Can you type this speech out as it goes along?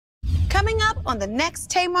Coming up on the next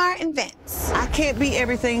Tamar and Vince. I can't be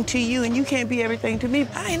everything to you, and you can't be everything to me.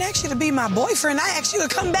 I ain't asked you to be my boyfriend. I asked you to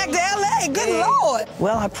come back to L.A. Good Lord.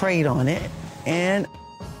 Well, I prayed on it, and...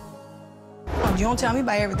 You don't tell me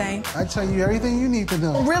about everything. I tell you everything you need to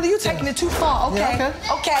know. Really? You taking it too far. Okay.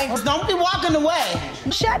 Yeah, okay. Well, don't be walking away.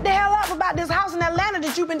 Shut the hell up about this house in Atlanta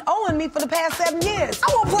that you've been owing me for the past 7 years.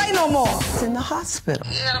 I won't play no more. It's in the hospital.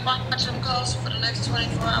 You gotta buy them clothes for the next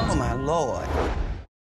 24 hours. Oh, my Lord.